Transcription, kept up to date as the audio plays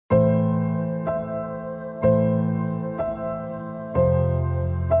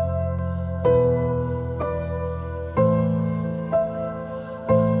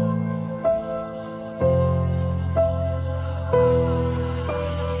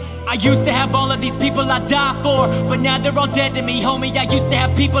I used to have all of these people I die for, but now they're all dead to me, homie. I used to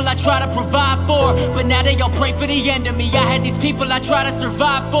have people I try to provide for, but now they all pray for the end of me. I had these people I try to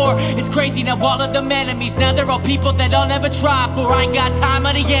survive for. It's crazy now, all of them enemies, now they're all people that I'll never try for. I ain't got time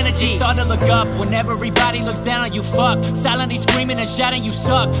or the energy. It's hard to look up when everybody looks down on you, fuck. Silently screaming and shouting you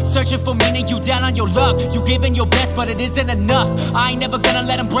suck, searching for meaning, you down on your luck. You giving your best, but it isn't enough. I ain't never gonna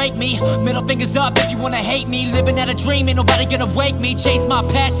let them break me. Middle fingers up if you wanna hate me. Living at a dream, ain't nobody gonna wake me. Chase my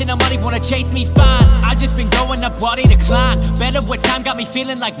passion, nobody wanna chase me, fine. I just been going up, body decline. Better with time, got me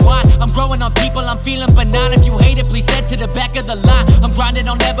feeling like wine. I'm growing on people, I'm feeling benign. If you hate it, please head to the back of the line. I'm grinding,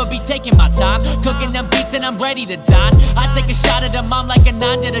 I'll never be taking my time. Cooking them beats and I'm ready to dine. I take a shot at them, I'm like a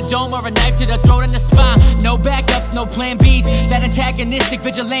 9 to the dome or a knife to the throat and the spine. No backups, no plan Bs. That antagonistic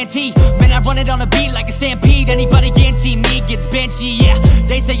vigilante, man, I run it on a beat like a stampede. Anybody guarantee me gets benchy, yeah.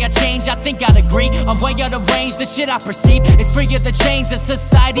 They say I change, I think I'd agree. I'm way out of range, the shit I perceive is free of the chains of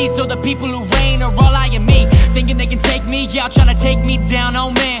society. So the people who reign are all eyeing me, thinking they can take me out, trying to take me down,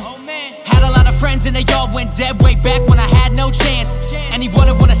 oh man. Had a lot of friends and they all went dead way back when I had no chance. Anyone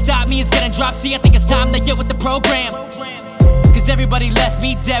who wanna stop me is getting dropped. See, I think it's time to get with the program, cause everybody left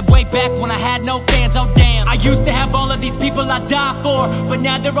me dead way back when I had no fans, oh damn. I used to have all of these people I die for, but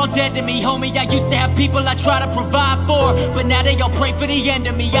now they're all dead to me, homie. I used to have people I try to provide for, but now they all pray for the end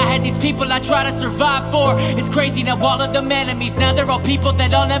of me. I had these people I try to survive for. It's crazy now, all of them enemies, now they're all people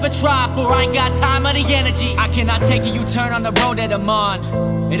that I'll never try for. I ain't got time or the energy. I cannot take a U-turn on the road that I'm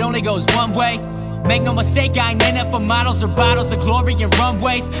on. It only goes one way. Make no mistake, I ain't in it for models or bottles of glory and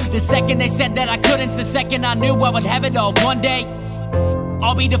runways. The second they said that I couldn't, the second I knew I would have it all one day.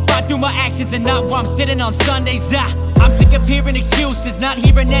 I'll be defined through my actions and not where I'm sitting on Sundays. I'm sick of hearing excuses, not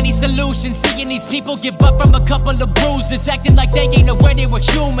hearing any solutions. Seeing these people give up from a couple of bruises, acting like they ain't aware they were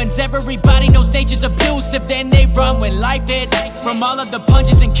humans. Everybody knows nature's abusive, then they run when life hits. From all of the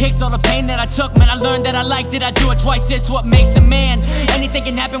punches and kicks, all the pain that I took, man, I learned that I liked it. I do it twice, it's what makes a man. Anything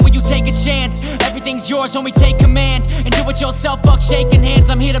can happen when you take a chance. Everything's yours, homie, take command and do it yourself, fuck shaking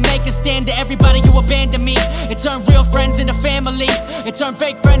hands. I'm here to make a stand to everybody who abandoned me. It turned real friends into family, it turned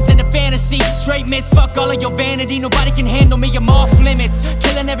fake friends into fantasy. Straight miss, fuck all of your vanity. Nobody can handle me, I'm off limits.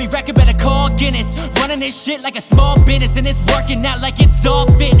 Killing every record, better call Guinness. Running this shit like a small business, and it's working out like it's all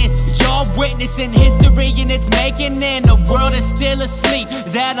fitness. Y'all witnessing history and it's making, and the world is still asleep.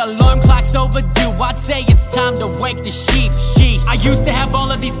 That alarm clock's overdue, I'd say it's time to wake the sheep. Sheesh. I used to have all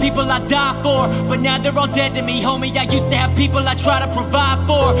of these people I die for, but now they're all dead to me, homie. I used to have people I try to provide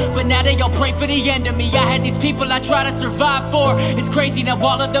for, but now they all pray for the end of me. I had these people I try to survive for. It's crazy now,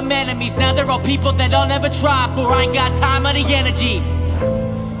 all of them enemies, now they're all people that I'll never try for. I ain't got time or the energy.